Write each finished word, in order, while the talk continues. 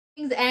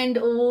And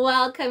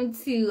welcome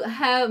to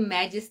Her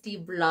Majesty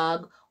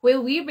blog, where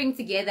we bring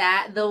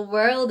together the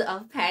world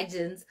of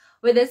pageants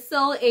with the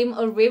sole aim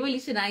of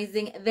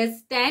revolutionizing the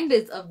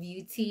standards of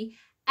beauty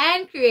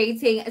and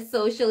creating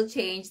social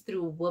change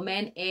through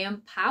women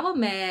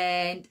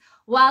empowerment.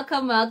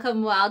 Welcome,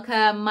 welcome,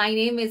 welcome. My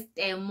name is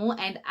Temu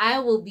and I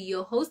will be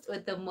your host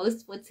with the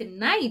most for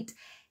tonight.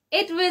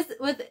 It was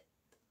with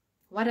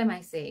what am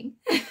I saying?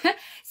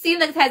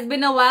 Seems like it has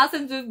been a while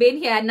since we've been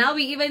here. Now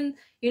we even,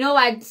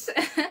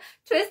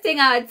 twisting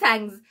our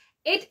tongues.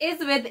 It is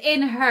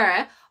within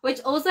her,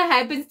 which also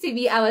happens to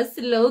be our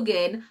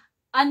slogan.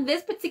 On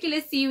this particular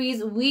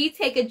series, we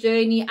take a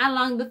journey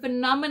along the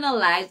phenomenal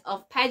lives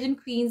of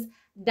pageant queens,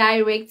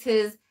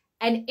 directors,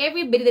 and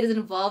everybody that is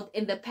involved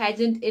in the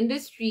pageant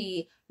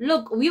industry.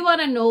 Look, we want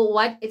to know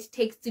what it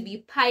takes to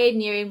be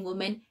pioneering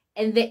women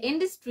in the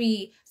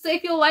industry. So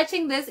if you're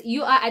watching this,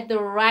 you are at the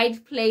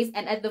right place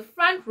and at the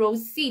front row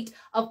seat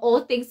of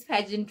all things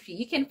pageantry.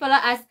 You can follow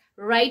us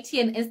right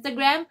here on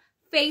Instagram,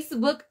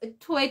 Facebook,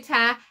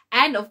 Twitter,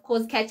 and of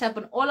course catch up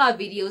on all our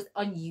videos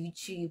on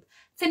YouTube.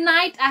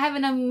 Tonight I have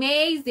an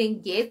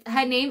amazing guest.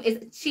 Her name is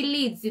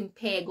Chili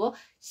Zimpego.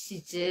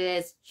 She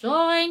just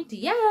joined.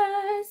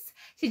 Yes,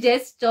 she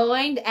just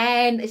joined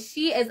and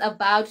she is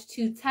about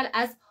to tell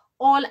us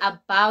all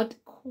about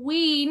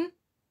Queen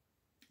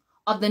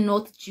of the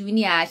North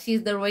Junior.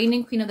 She's the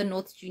reigning Queen of the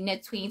North Junior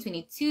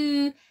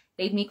 2022.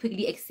 Let me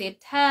quickly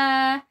accept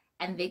her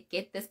and they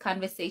get this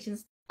conversation.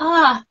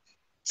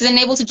 She's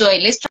unable to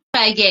join. Let's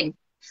try again.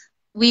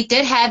 We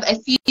did have a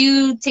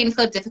few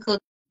technical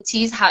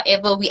difficulties.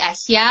 However, we are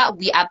here,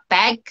 we are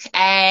back,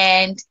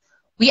 and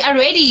we are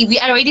ready. We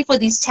are ready for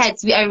these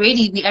chats. We are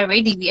ready. We are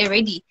ready. We are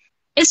ready.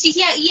 Is she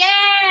here?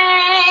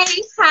 Yay!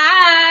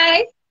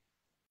 Hi.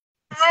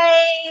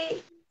 Hi.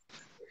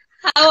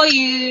 How are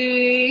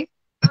you?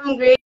 I'm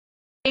great.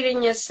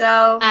 And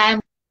yourself?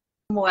 I'm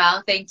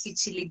well, thank you,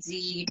 Chili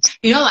D.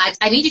 You know what?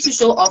 I need you to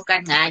show off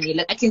Ganani.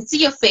 Look, I can see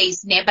your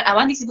face, but I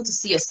want these people to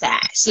see your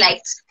sash.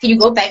 Like, can you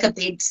go back a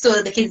bit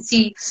so they can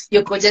see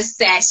your gorgeous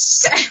sash?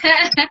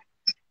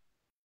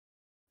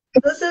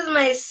 This is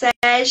my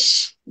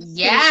sash.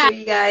 Yeah.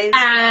 You guys.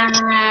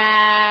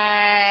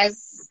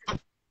 Yes.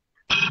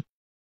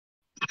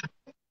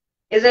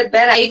 Is it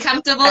better? Are you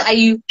comfortable? Are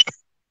you?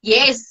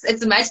 Yes,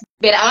 it's much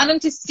better. I want them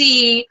to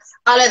see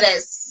all of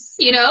this,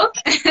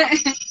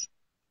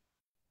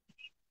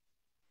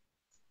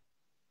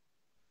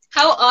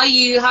 How are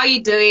you? How are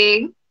you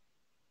doing?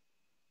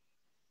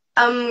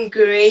 I'm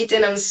great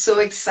and I'm so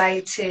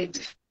excited.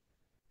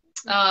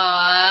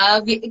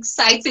 We're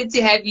excited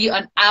to have you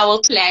on our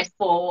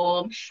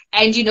platform.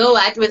 And you know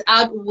what?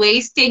 Without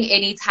wasting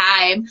any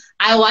time,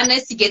 I want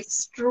us to get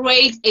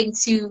straight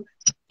into,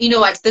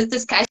 this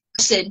discussion.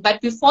 But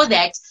before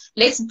that,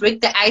 let's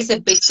break the ice a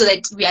bit so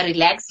that we are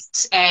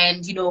relaxed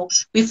and,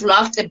 we've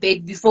laughed a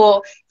bit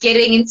before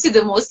getting into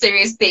the more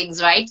serious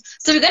things, right?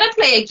 So we're going to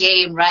play a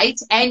game, right?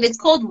 And it's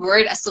called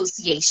word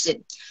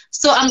association.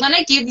 So I'm going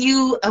to give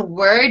you a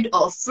word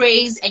or a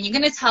phrase and you're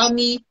going to tell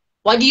me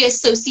what do you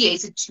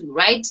associate it to,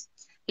 right?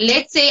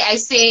 Let's say I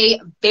say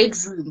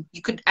bedroom.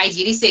 You could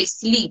ideally say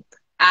sleep.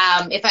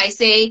 If I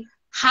say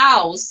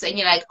house and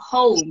you're like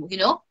home,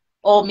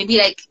 or maybe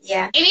like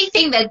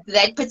anything that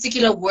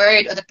particular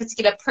word or the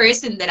particular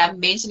person that I'm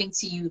mentioning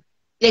to you,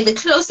 like the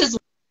closest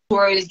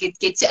word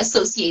gets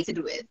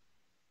associated with.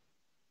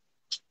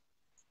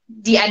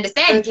 Do you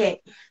understand?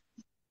 Okay.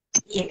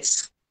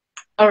 Yes.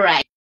 All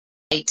right.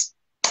 Let's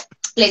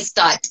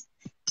start.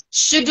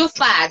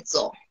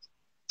 Shudufadzo.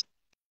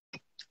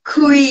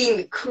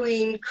 Queen.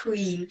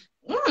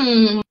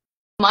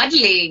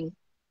 Modeling.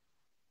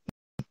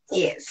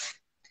 Yes.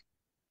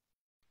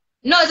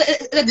 No,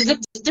 it's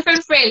a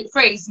different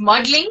phrase.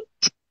 Modeling.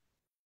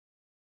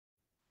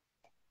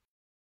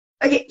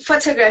 Okay,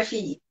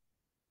 photography.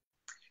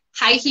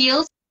 High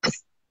heels.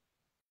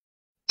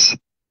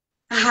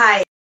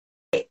 Hi.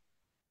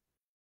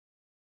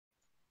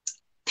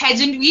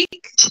 Pageant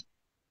week.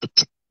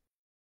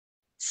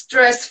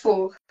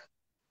 Stressful.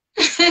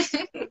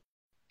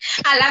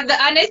 I love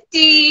the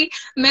honesty.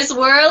 Miss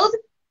World.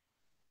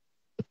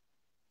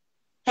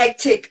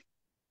 Hectic.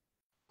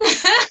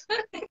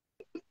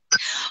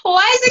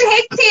 Why is it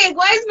hectic?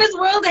 Why is Miss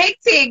World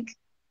hectic?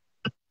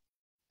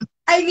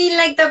 I mean,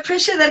 like the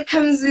pressure that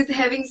comes with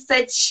having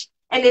such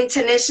an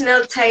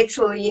international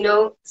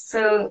title,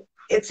 so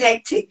it's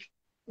hectic.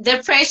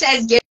 The pressure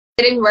is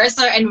getting worse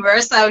and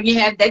worse when you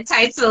have that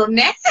title,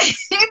 ne?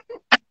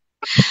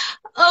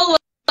 Oh,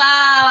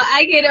 wow.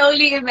 I can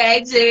only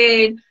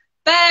imagine.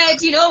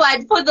 But you know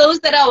what? For those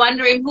that are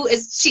wondering who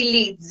is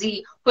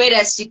Chilidzi, where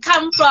does she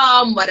come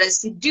from? What does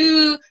she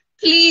do?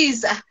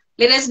 Please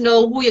let us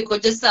know who your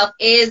gorgeous self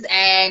is.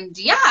 And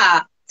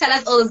yeah, tell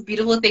us all those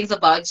beautiful things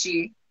about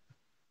you.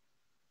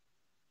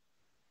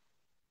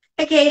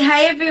 Okay,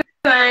 hi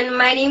everyone.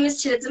 My name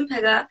is Chili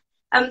Zimpega.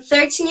 I'm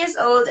 13 years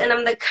old and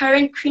I'm the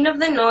current Queen of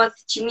the North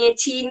Junior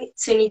Teen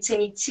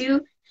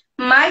 2022.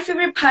 My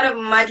favorite part of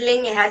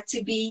modeling had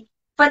to be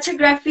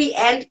photography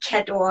and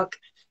catwalk.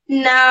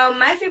 Now,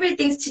 my favorite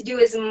things to do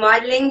is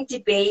modeling,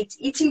 debate,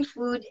 eating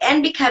food,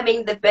 and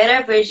becoming the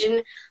better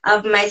version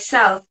of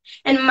myself.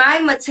 And my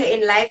motto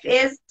in life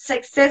is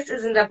success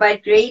isn't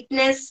about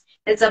greatness,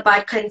 it's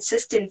about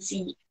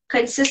consistency.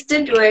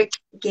 Consistent work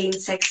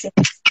gains success.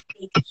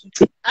 Thank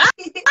you.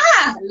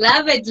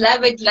 Love it,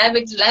 love it, love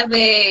it, love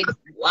it.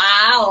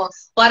 Wow,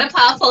 what a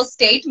powerful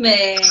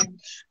statement.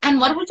 And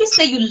what would you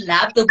say you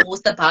love the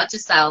most about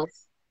yourself?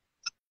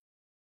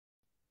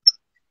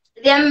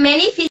 There are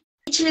many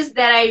features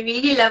that I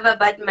really love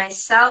about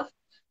myself,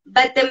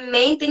 but the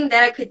main thing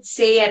that I could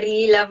say I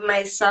really love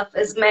myself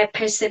is my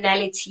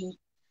personality.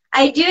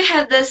 I do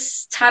have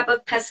this type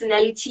of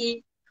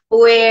personality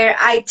where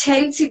I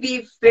tend to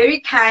be very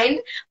kind,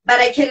 but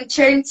I can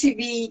turn to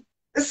be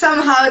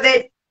somehow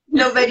that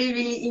nobody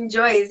really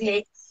enjoys,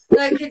 hey? So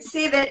I could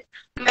say that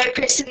my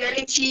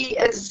personality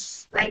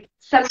is like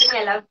something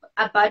I love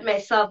about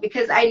myself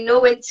because I know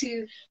when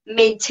to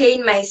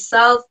maintain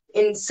myself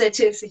in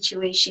certain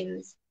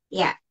situations.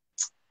 Yeah.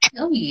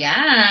 Oh,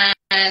 yes.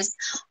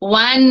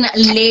 One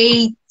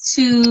lay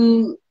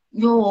to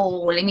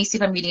your, let me see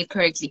if I'm reading it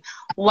correctly.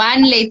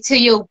 One lay to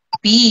your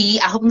B,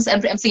 I hope I'm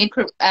saying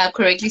it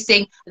correctly,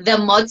 saying the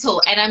motto.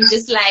 And I'm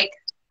just like,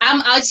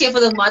 I'm out here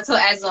for the motto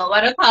as well.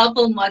 What a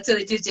powerful motto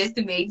that you just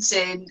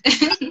mentioned.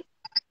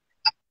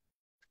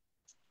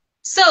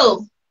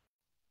 So,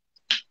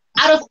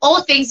 out of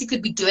all things you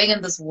could be doing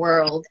in this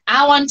world,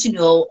 I want to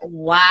know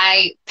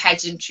why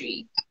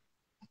pageantry?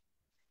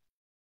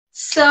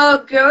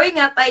 So growing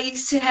up, I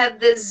used to have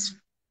this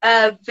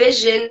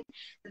vision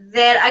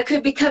that I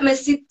could become a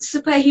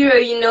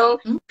superhero, you know,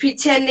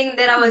 pretending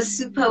that I was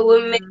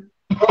Superwoman.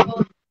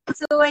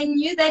 So I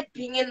knew that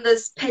being in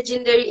this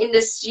pageantry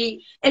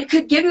industry, it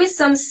could give me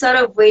some sort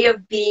of way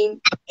of being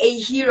a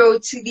hero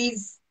to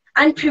these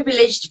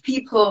unprivileged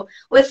people.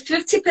 With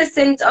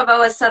 50% of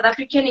our South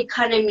African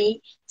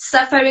economy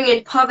suffering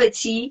in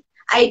poverty,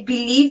 I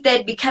believe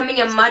that becoming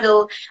a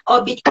model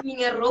or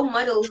becoming a role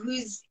model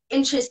who's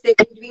interested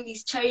in doing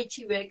these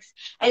charity works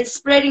and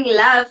spreading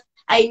love,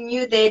 I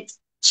knew that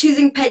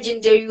choosing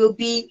pageantry will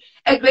be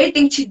a great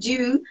thing to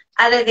do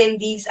other than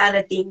these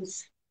other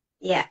things.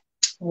 Yeah.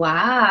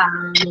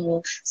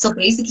 Wow. So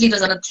basically it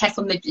was on a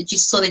platform that you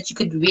saw that you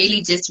could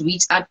really just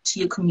reach out to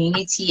your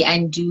community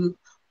and do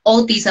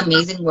all these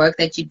amazing work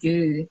that you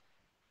do.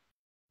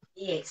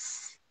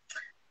 Yes.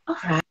 All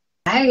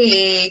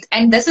right.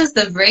 And this is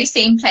the very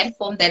same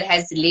platform that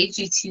has led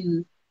you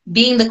to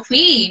being the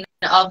queen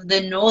of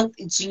the North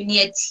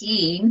Junior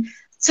Teen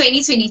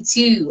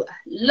 2022.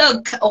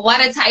 Look,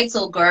 what a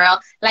title, girl.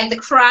 Like the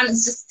crown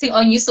is just sitting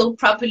on you so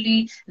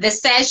properly. The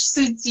sash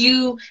suits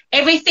you,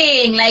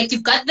 everything. Like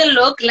you've got the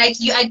look like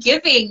you are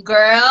giving,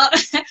 girl.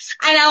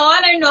 And I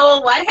want to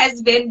know what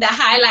has been the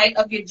highlight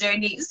of your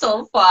journey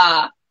so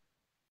far.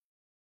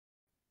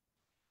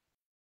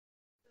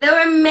 There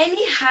were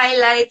many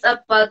highlights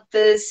about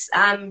this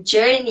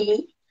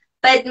journey,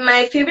 but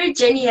my favorite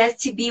journey has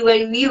to be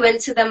when we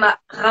went to the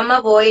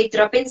Ramaboy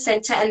Drop-In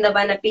Center and the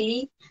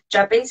Banapili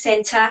Drop-In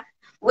Center,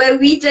 where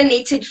we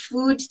donated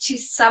food to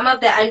some of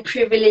the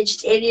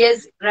unprivileged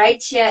areas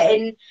right here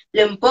in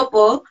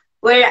Limpopo,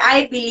 where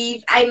I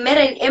believe I made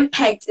an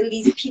impact in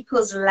these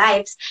people's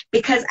lives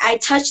because I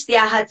touched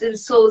their hearts and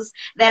souls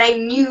that I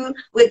knew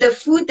with the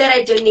food that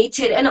I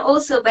donated. And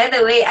also, by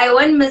the way, I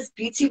won Miss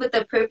Beauty with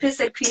the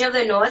Purpose at Queen of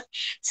the North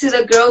to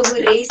the girl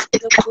who raised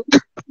the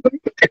food.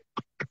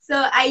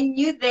 So I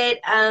knew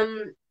that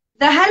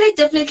the highlight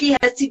definitely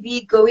has to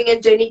be going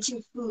and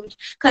donating food,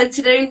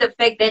 considering the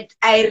fact that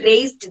I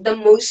raised the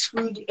most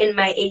food in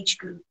my age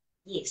group.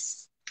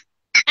 Yes.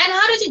 And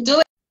how did you do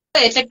it?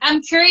 Like,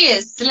 I'm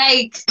curious.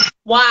 Like,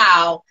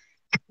 wow.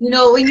 You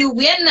know, when you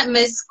win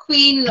Miss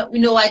Queen, you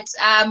know what,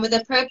 with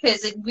a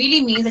purpose, it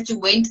really means that you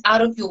went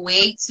out of your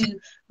way to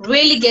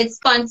really get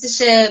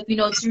sponsorship, you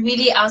know, to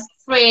really ask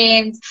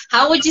friends.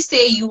 How would you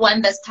say you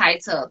won this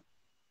title?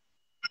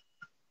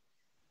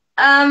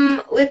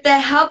 With the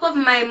help of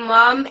my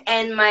mom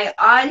and my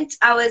aunt,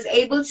 I was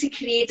able to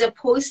create a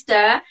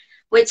poster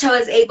which I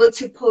was able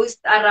to post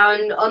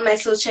around all my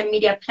social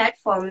media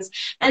platforms.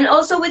 And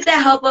also with the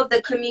help of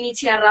the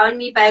community around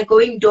me by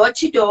going door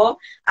to door,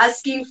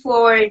 asking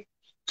for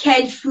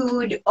canned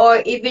food or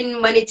even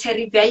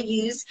monetary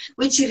values,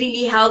 which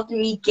really helped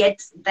me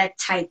get that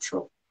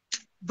title.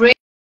 Brave,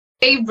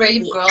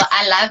 brave girl.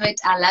 I love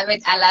it. I love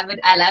it. I love it.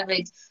 I love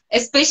it.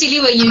 Especially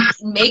when you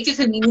make your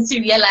community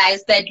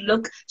realize that,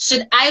 look,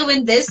 should I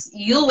win this,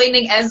 you're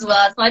winning as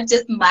well. It's not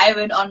just my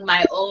win on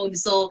my own.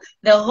 So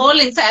the whole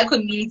entire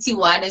community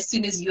won as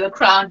soon as you were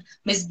crowned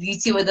Miss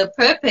Beauty with a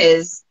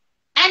Purpose.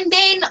 And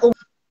then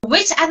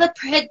which other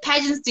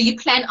pageants do you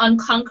plan on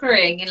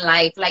conquering in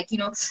life? Like, you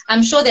know,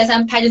 I'm sure there's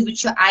some pageants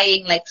which you're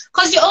eyeing, like,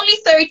 because you're only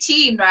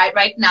 13,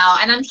 right now.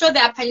 And I'm sure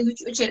there are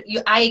pageants which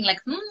you're eyeing, like,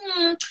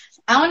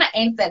 I want to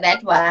enter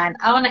that one.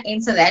 I want to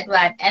enter that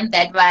one and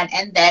that one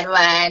and that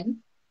one.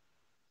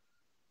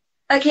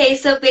 Okay,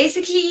 so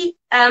basically,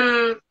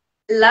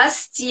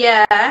 last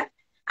year,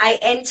 I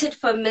entered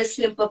for Miss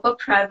Limpopo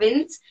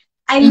Province.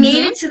 I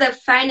made it to the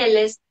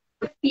finalists,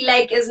 feel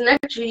like is not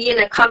really an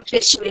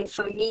accomplishment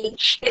for me,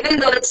 even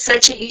though it's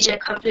such a huge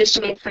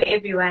accomplishment for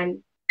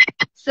everyone.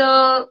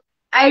 So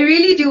I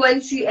really do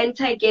want to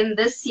enter again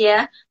this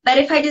year, but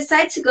if I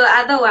decide to go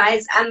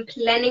otherwise, I'm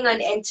planning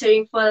on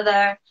entering for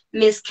the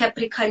Miss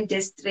Capricorn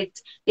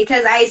district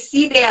because I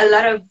see there are a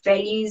lot of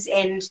values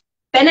and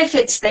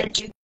benefits that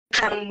do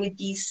come with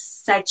these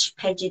such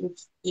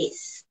pageants.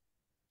 Yes.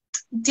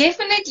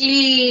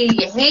 Definitely.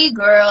 Hey,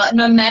 girl,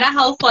 no matter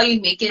how far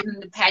you make it in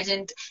the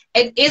pageant,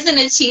 it is an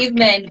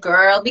achievement,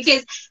 girl,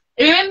 because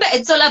remember,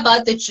 it's all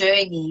about the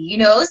journey, you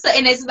know? So,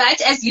 in as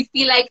much as you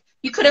feel like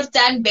you could have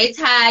done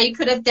better, you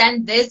could have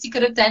done this, you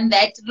could have done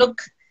that,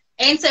 look,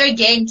 enter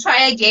again,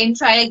 try again,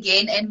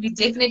 and we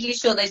definitely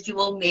sure that you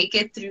will make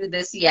it through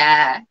this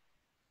year.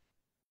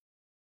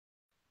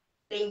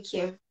 Thank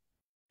you.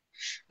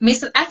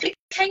 Miss Africa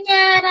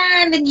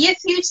in the near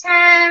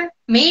future,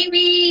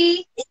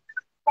 maybe.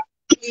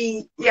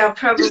 Yeah,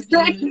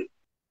 probably.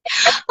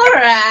 All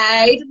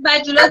right,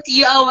 but look,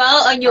 you are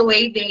well on your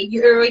way there.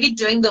 You're already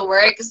doing the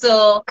work,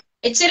 so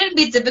it shouldn't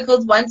be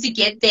difficult once you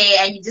get there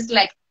and you just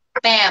like,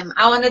 bam,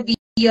 I want to be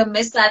your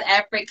Miss South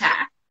Africa.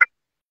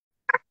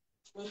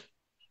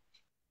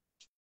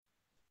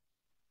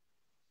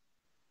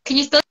 Can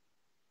you still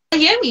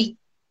hear me?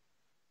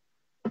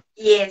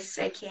 Yes,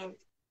 I can.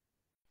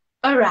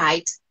 All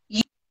right,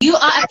 you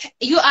are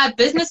a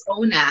business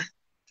owner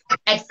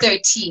at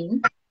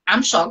 13.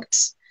 I'm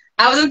shocked.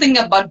 I wasn't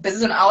thinking about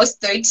business when I was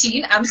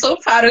 13. I'm so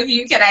proud of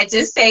you. Can I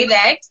just say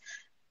that?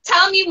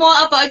 Tell me more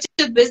about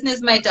your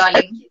business, my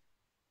darling.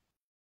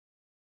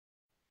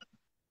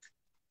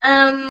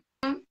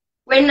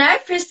 When I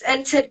first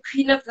entered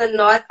Queen of the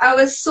North, I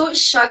was so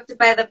shocked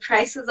by the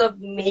prices of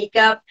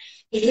makeup,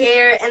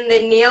 hair, and the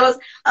nails.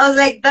 I was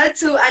like,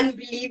 that's so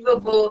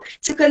unbelievable.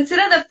 To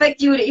consider the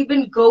fact you would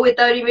even go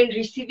without even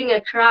receiving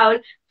a crown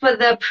for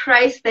the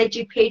price that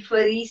you paid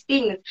for these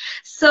things.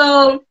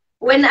 So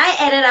when I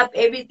added up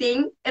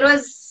everything, it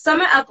was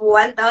somewhere up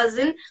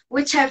 1,000,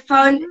 which I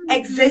found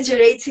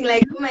exaggerating.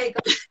 Like, oh my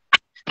God,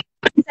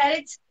 I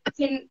decided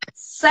to in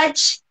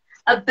such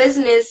a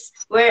business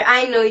where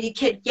I know you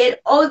can get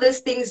all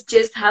those things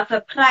just half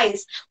a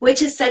price,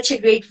 which is such a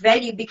great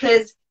value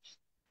because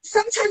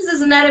sometimes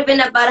it's not even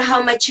about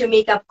how much your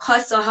makeup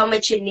costs or how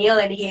much your nail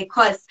and hair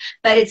costs,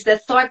 but it's the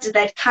thought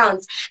that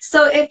counts.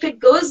 So if it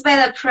goes by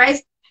the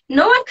price,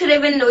 no one could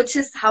even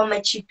notice how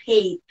much you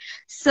paid.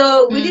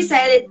 So we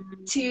decided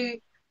to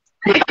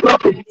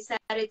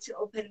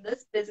open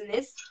this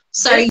business.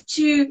 Sorry,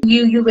 to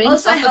you went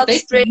also off help a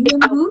bit. spread.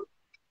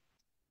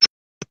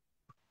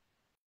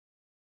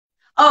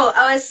 Oh,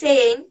 I was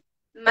saying,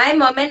 my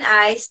mom and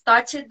I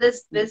started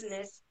this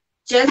business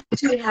just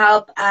to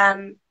help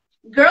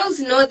girls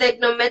know that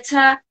no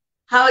matter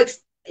how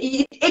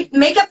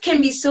makeup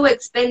can be so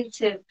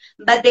expensive,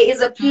 but there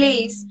is a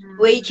place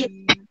where you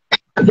can.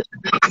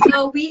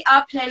 So we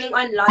are planning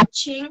on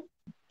launching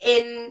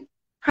in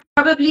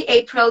probably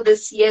April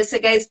this year. So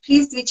guys,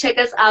 please do check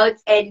us out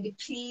and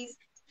please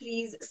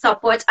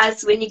support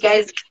us when you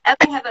guys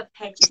ever have a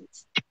pageant.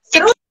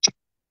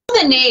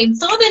 The name,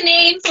 throw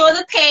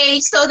the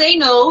page so they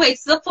know where to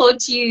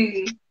support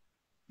you.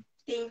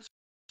 Thank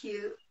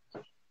you.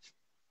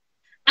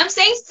 I'm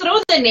saying throw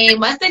the name.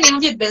 What's the name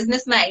of your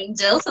business, my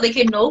angel, so they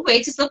can know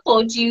where to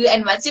support you,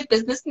 and what's your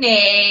business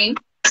name?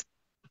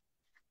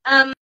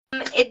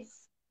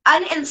 It's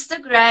on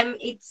Instagram,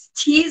 it's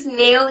Tease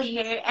Nail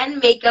Hair and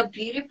Makeup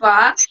Beauty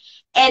Bar,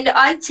 and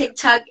on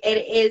TikTok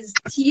it is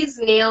Tease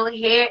Nail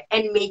Hair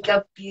and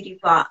Makeup Beauty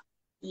Bar.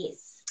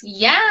 Yes.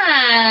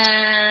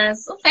 Yeah,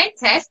 so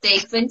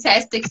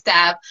fantastic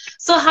stuff.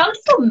 So how do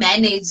you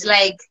manage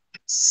like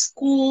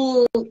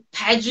school,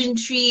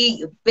 pageantry,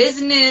 your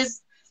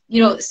business,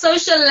 you know,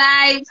 social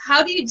life?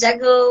 How do you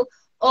juggle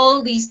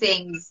all these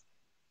things?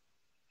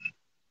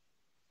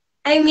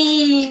 I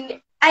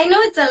mean, I know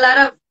it's a lot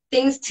of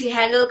things to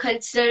handle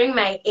considering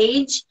my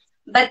age,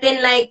 but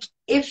then like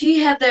if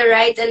you have the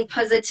right and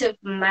positive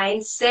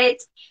mindset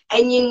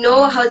and you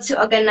know how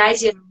to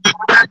organize your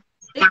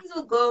things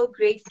will go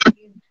great for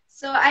you.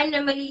 So I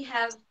normally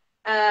have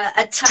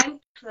a time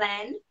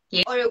plan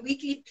or a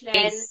weekly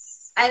plan,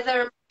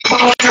 either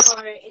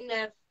or in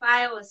a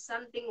file or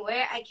something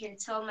where I can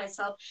tell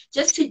myself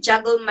just to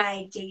juggle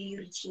my daily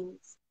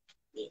routines.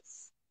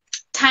 Yes.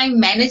 Time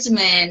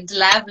management,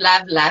 love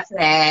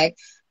that.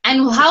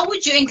 And how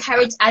would you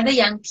encourage other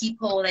young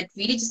people that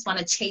really just want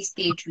to chase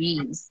their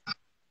dreams?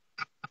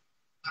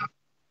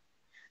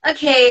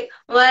 Okay,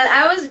 while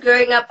I was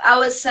growing up, I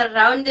was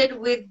surrounded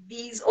with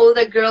these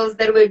older girls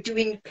that were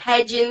doing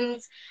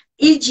pageants,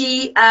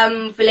 e.g.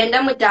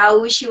 Velenda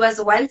Mudau. She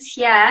was once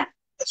here.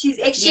 She's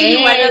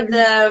actually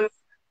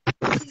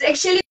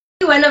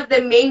one of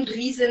the main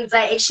reasons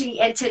I actually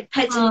entered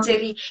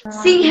pageantry.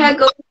 Seeing her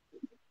go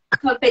to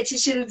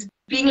competitions,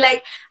 being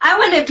like, I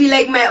want to be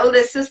like my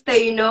older sister,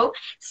 you know.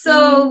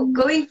 So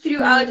going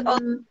throughout all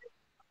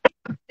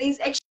things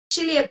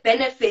actually a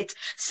benefit.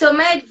 So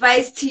my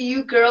advice to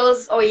you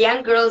girls or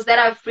young girls that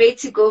are afraid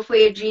to go for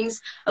your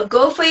dreams,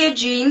 go for your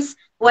dreams,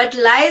 what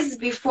lies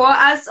before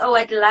us or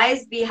what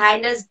lies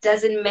behind us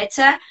doesn't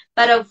matter,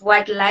 but of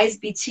what lies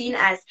between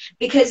us.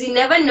 Because you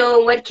never know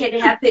what can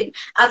happen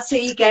after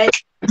you guys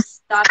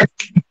start.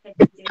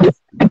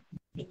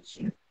 Thank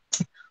you.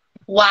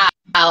 Wow.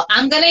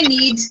 I'm going to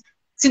need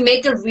to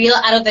make a reel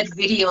out of that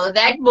video.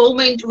 That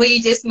moment where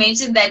you just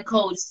mentioned that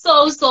quote,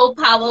 so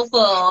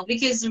powerful,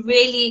 because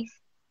really,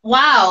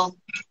 wow.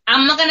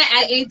 I'm not going to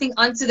add anything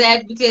onto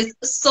that because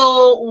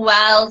so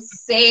well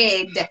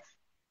said.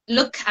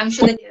 Look, I'm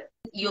sure that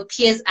your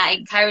peers are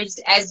encouraged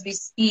as we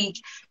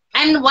speak.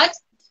 And what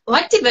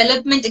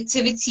development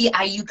activity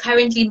are you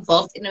currently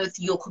involved in with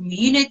your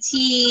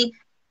community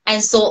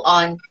and so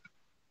on?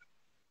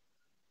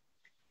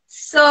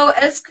 So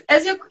as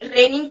your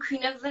reigning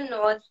Queen of the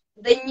North,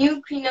 the new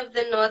Queen of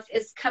the North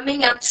is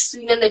coming up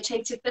soon on the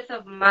 25th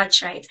of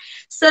March, right?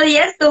 So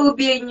yes, there will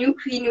be a new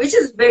queen, which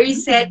is very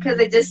sad because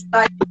I just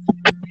started.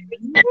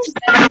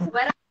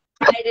 What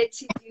I decided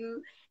to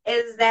do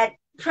is that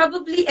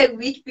probably a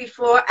week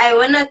before, I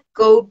want to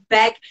go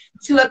back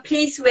to a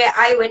place where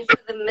I went for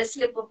the Miss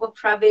Limpopo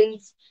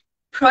Province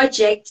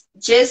project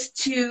just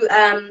to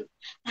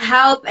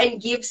help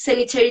and give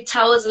sanitary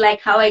towels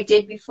like how I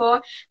did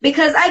before,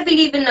 because I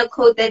believe in a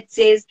quote that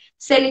says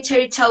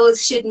sanitary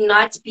towels should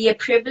not be a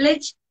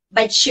privilege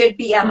but should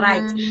be a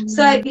right.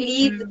 So I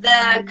believe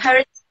the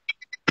current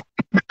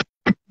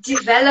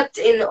developed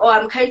in, or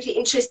I'm currently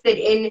interested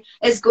in,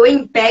 is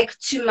going back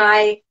to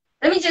my,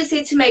 let me just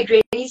say, to my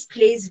granny's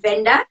place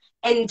vendor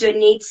and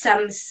donate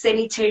some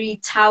sanitary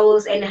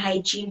towels and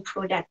hygiene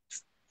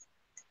products.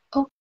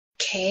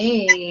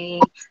 Okay.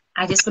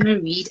 I just want to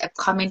read a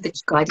comment that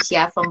you got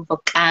here from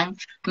Vokang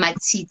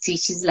Matiti.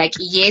 She's like,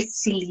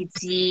 yes,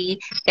 Siliti,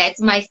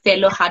 that's my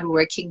fellow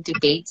hardworking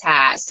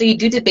debater. So you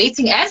do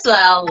debating as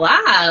well.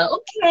 Wow.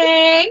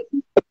 Okay.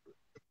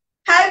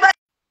 Hi,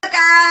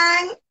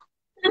 Vokang.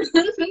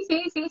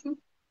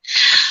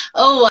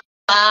 Oh,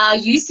 wow.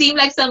 You seem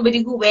like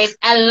somebody who wears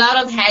a lot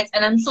of hats,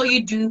 and I'm sure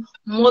you do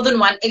more than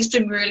one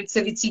extramural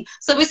activity.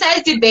 So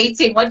besides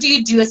debating, what do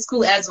you do at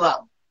school as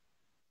well?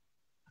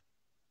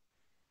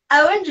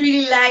 I won't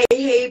really lie,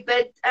 hey,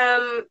 but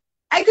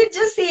I could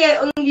just say I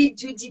only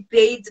do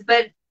debates,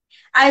 but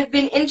I've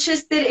been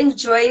interested in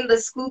joining the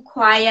school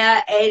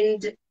choir,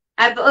 and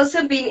I've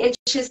also been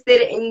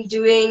interested in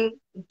doing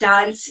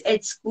dance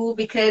at school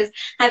because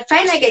I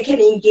find like I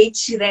can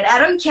engage to that. I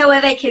don't care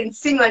whether I can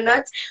sing or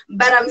not,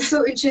 but I'm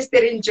so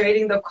interested in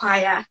joining the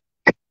choir.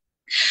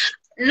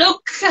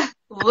 Look,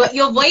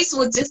 your voice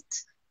will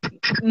just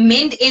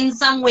mend in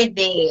somewhere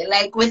there,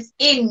 like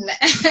within.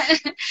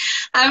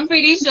 I'm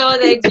pretty sure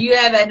that you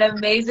have an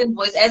amazing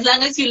voice as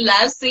long as you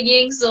love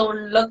singing. So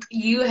look,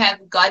 you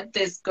have got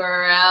this,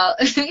 girl.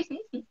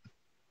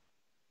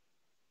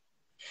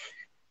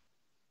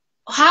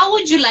 How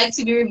would you like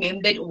to be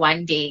remembered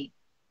one day?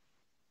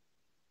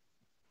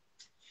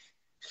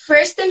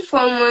 First and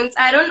foremost,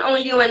 I don't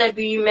only want to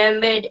be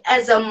remembered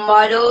as a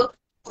model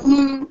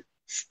who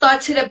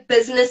started a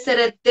business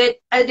at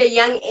a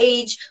young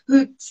age,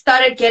 who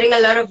started getting a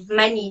lot of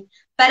money,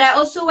 but I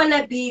also want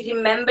to be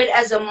remembered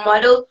as a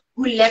model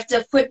who left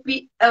a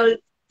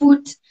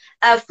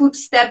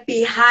footstep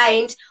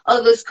behind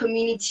all those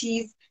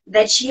communities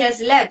that she has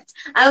left.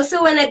 I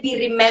also want to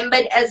be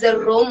remembered as a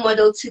role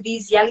model to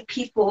these young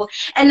people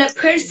and a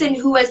person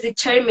who was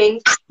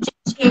determined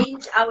to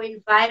change our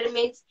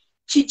environment,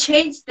 to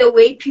change the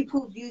way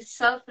people view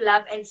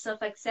self-love and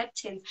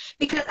self-acceptance.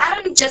 Because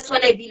I don't just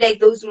want to be like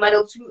those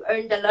models who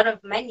earned a lot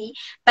of money,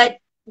 but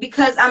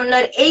because I'm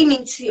not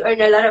aiming to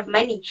earn a lot of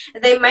money.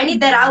 The money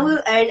that I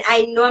will earn,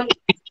 I know I'm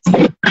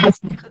going to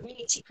the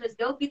community, because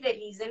they'll be the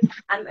reason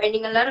I'm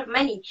earning a lot of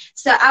money.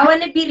 So I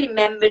want to be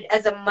remembered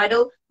as a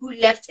model who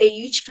left a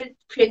huge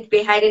footprint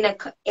behind in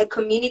a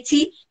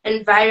community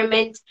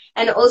environment,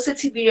 and also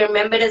to be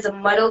remembered as a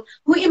model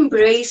who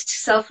embraced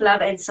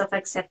self-love and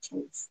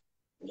self-acceptance.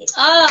 Yes.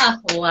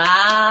 Oh,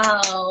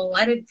 wow.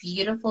 What a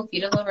beautiful,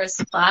 beautiful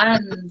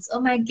response.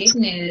 Oh, my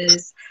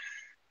goodness.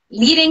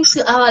 Leading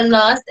to our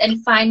last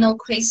and final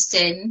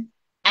question,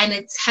 and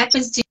it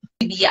happens to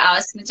be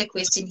our signature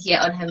question here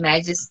on Her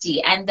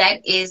Majesty, and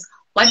that is,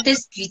 what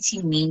does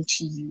beauty mean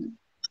to you?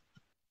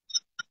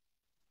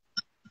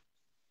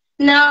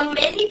 Now,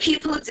 many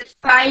people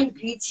define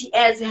beauty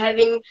as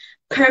having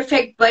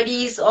perfect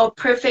bodies or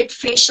perfect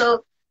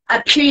facial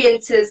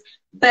appearances,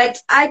 but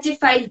I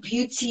define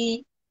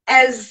beauty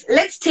as,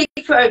 let's take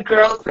for a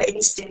girl, for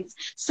instance.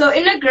 So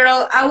in a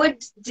girl, I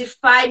would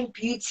define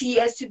beauty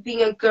as to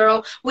being a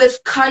girl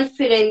with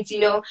confidence, you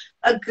know,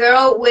 a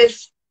girl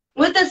with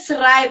the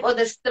thrive or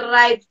the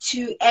strive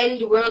to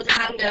end world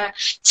hunger,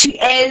 to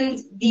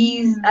end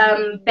these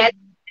bad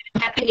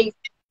happenings,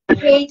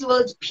 create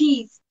world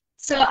peace.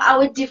 So I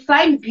would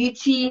define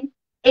beauty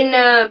in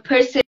a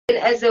person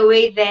as a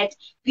way that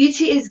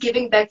beauty is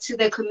giving back to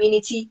the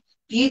community.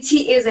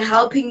 Beauty is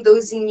helping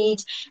those in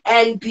need,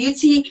 and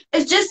beauty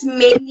is just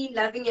mainly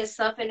loving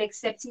yourself and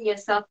accepting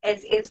yourself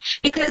as is.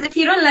 Because if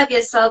you don't love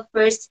yourself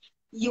first,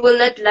 you will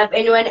not love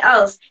anyone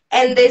else.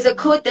 And there's a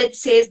quote that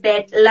says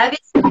that love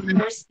is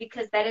first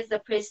because that is the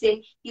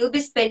person you'll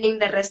be spending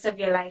the rest of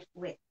your life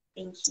with.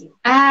 Thank you.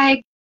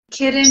 I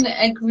couldn't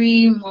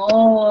agree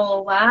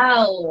more.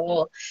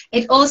 Wow.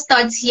 It all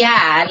starts here.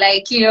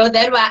 Like,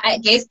 that why I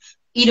guess,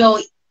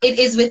 it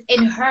is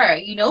within her,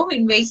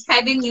 when we're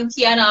having you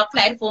here on our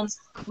platforms,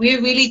 we're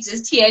really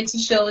just here to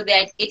show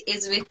that it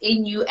is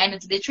within you and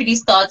it literally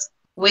starts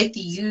with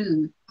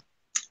you.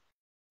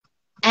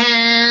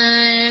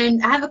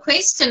 And I have a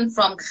question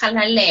from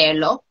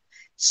Khalalelo.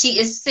 She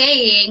is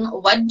saying,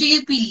 what do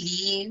you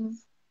believe,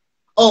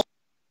 or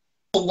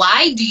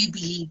why do you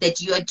believe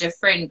that you are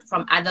different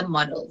from other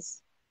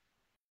models?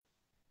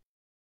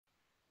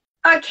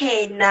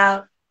 Okay,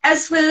 now,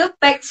 as we look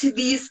back to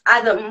these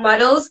other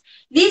models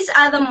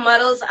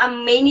are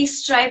mainly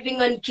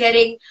striving on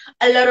getting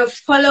a lot of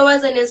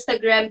followers on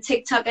Instagram,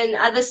 TikTok, and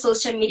other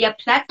social media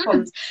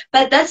platforms.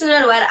 But that's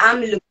not what I'm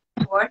looking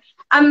for.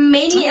 I'm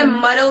mainly a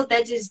model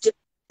that is different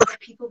for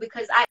people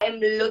because I am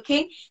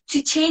looking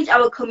to change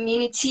our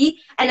community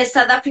and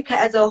South Africa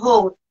as a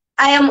whole.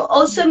 I am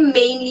also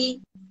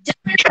mainly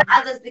different from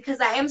others because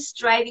I am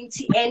striving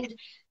to end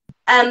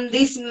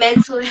these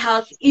mental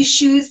health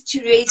issues,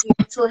 to raise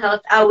mental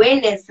health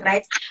awareness,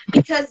 right?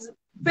 Because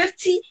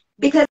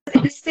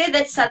it is said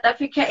that South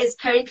Africa is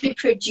currently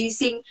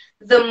producing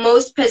the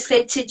most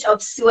percentage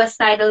of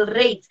suicidal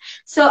rates.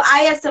 So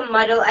I, as a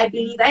model, I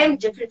believe I am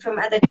different from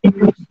other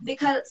people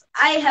because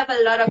I have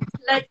a lot of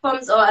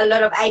platforms or a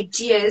lot of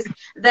ideas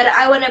that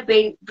I want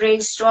to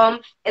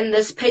brainstorm in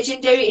this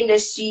pageantry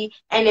industry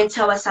and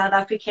into our South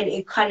African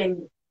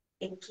economy.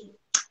 Thank you.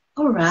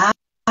 All right.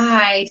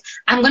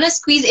 I'm going to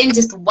squeeze in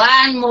just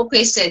one more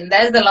question.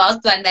 That is the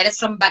last one. That is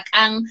from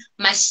Bokang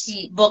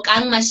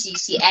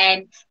Mashishi.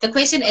 And the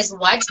question is,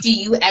 what do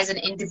you as an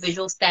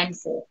individual stand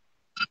for?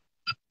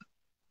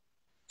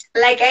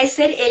 Like I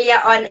said earlier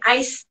on,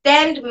 I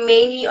stand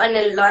mainly on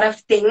a lot of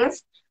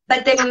things.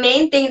 But the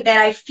main thing that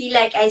I feel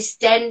like I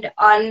stand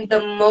on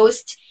the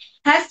most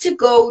has to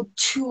go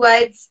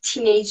towards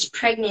teenage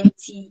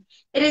pregnancy.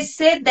 It is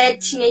said that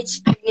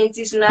teenage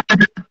pregnancy is not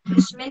an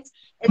accomplishment.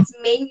 It's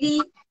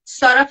mainly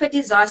sort of a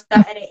disaster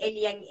at an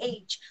early young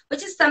age,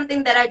 which is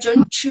something that I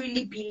don't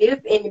truly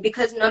believe in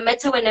because no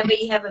matter whenever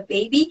you have a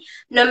baby,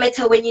 no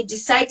matter when you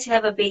decide to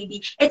have a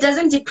baby, it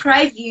doesn't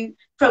deprive you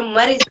from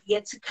what is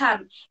yet to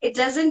come. It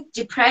doesn't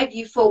deprive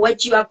you for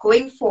what you are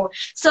going for.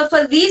 So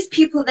for these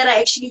people that are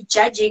actually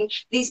judging,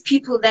 these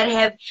people that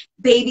have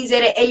babies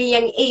at an early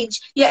young age,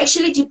 you're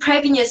actually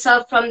depriving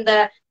yourself from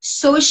the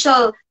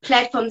social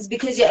platforms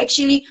because you're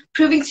actually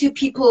proving to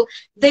people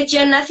that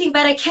you're nothing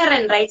but a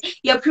Karen, right?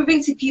 You're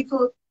proving to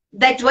people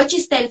that what you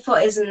stand for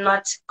is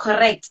not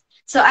correct.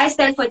 So I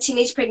stand for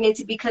teenage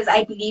pregnancy because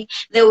I believe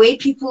the way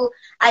people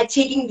are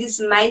taking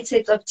this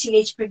mindset of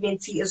teenage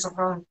pregnancy is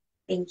wrong.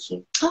 Thank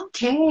you.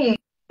 Okay.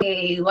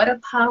 What a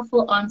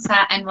powerful answer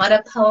and what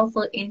a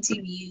powerful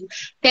interview.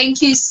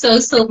 Thank you so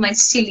much,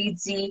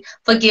 Chilizi,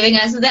 for giving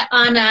us the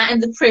honor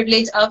and the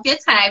privilege of your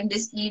time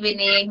this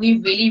evening. We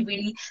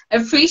really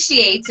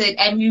appreciate it,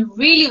 and we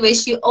really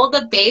wish you all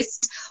the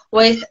best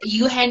with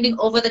you handing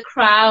over the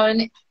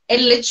crown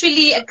in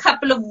literally a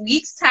couple of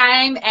weeks'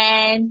 time,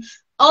 and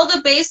all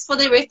the best for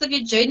the rest of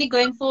your journey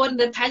going forward in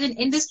the pageant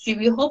industry.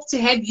 We hope to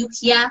have you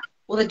here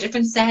with a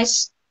different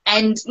sash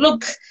and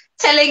look,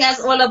 telling us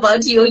all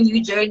about your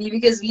new journey,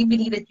 because we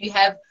believe that you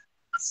have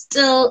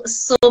still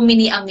so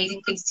many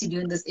amazing things to do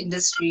in this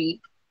industry.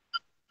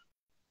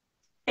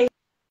 Thank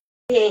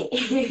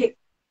you.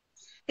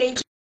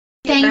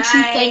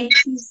 Thank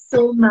you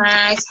so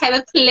much. Have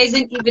a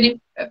pleasant evening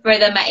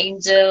further, my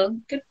angel.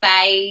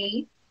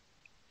 Goodbye.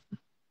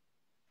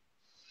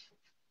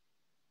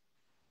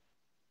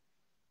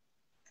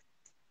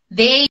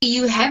 There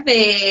you have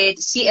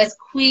it. She is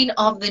Queen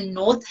of the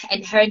North,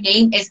 and her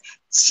name is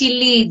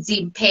Chili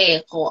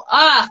Zimpeko.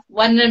 Ah,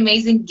 what an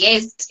amazing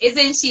guest.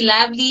 Isn't she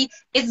lovely?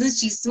 Isn't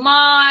she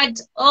smart?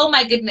 Oh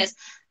my goodness.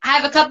 I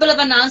have a couple of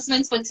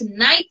announcements for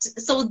tonight.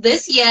 So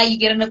this year you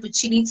get an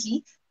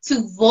opportunity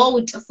to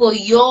vote for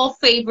your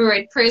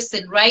favorite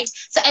person, right?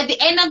 So at the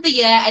end of the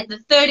year, at the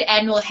 3rd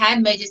annual Her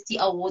Majesty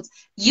Awards,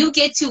 you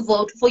get to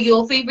vote for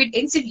your favorite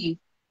interview.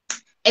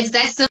 It's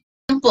that simple.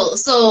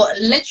 So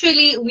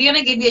literally, we're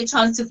going to give you a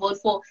chance to vote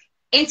for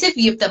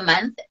interview of the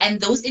month, and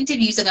those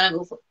interviews are going to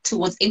go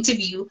towards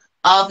interview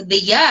of the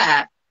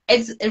year.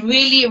 It's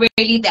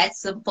really that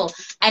simple.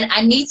 And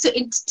I need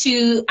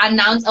to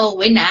announce our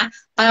winner,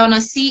 but I want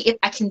to see if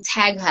I can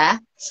tag her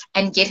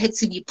and get her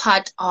to be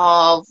part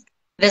of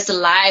this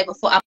live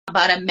for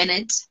about a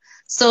minute.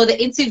 So the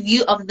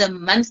interview of the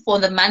month for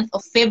the month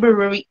of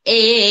February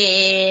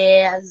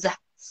is,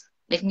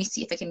 let me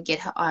see if I can get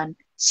her on.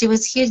 She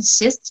was here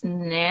just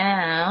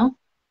now.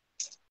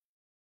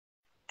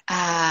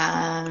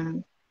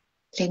 Let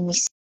me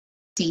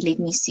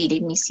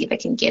see if I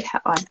can get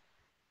her on.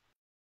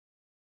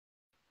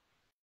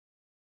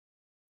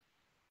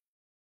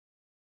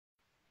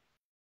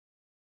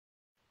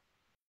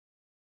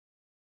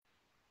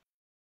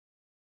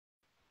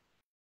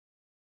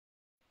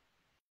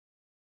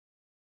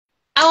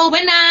 Our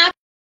winner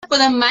for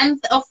the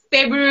month of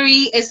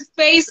February is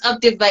Face of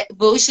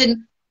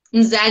Devotion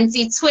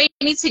Mzansi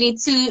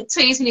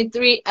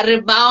 2022-2023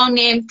 Rebound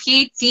and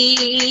PT.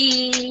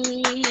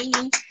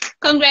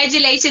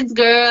 Congratulations,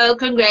 girl.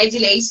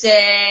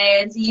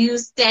 Congratulations. You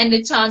stand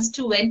a chance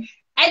to win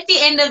at the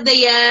end of the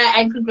year,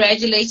 and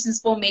congratulations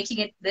for making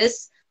it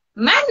this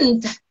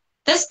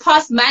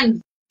past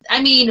month.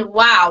 I mean,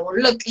 wow,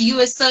 look, you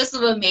were so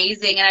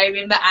amazing. And I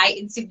remember I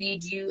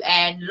interviewed you,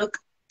 and look,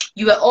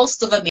 you were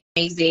also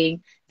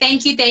amazing.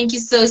 Thank you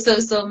so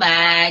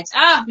much.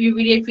 We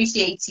really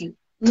appreciate you.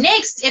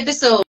 Next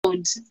episode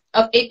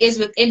of It Is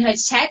Within Her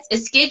chat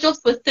is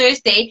scheduled for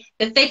Thursday,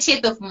 the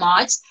 30th of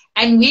March,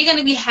 and we're going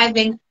to be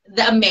having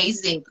the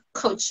amazing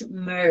Coach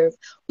Merv,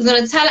 who's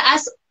going to tell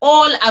us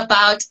all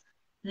about,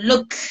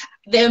 look,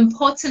 the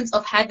importance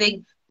of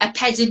having a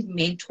pageant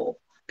mentor.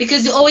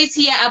 Because you always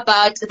hear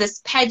about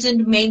this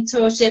pageant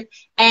mentorship,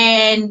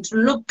 and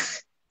look,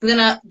 we're going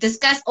to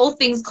discuss all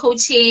things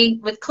coaching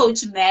with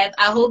Coach Merv.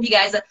 I hope you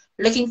guys are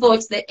looking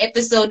forward to the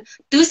episode.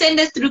 Do send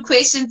us through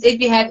questions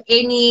if you have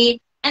any.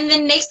 And the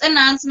next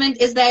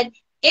announcement is that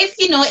if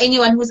you know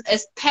anyone who's a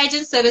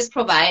pageant service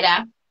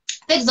provider,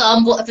 for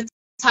example, a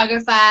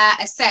photographer,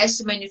 a sash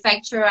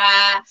manufacturer,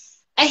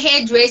 a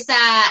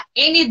hairdresser,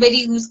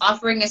 anybody who's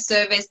offering a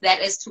service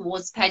that is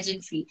towards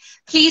pageantry,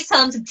 please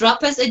tell them to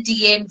drop us a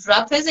DM,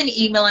 drop us an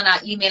email on our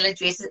email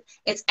address.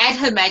 It's at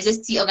Her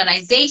Majesty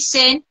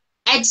Organization,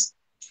 at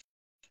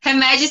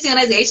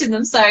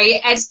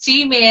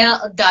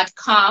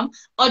gmail.com,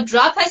 or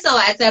drop us a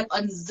WhatsApp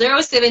on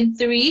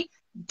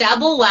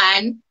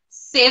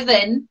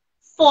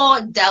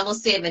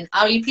 073-117-477.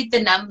 I'll repeat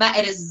the number.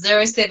 It is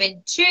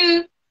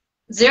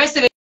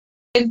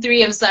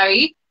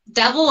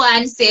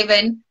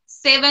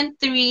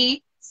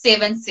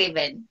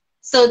 117-7377.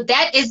 So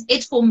that is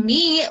it for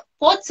me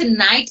for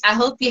tonight. I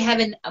hope you have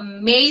an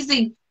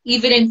amazing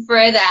evening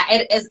further.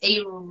 It is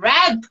a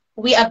wrap.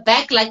 We are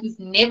back like we've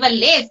never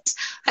left.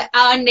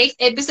 Our next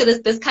episode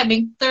is this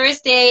coming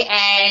Thursday,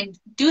 and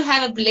do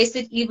have a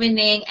blessed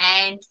evening.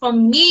 And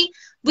from me,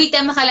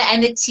 Buita Magala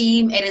and the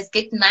team, it is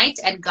good night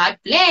and God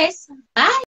bless. Bye.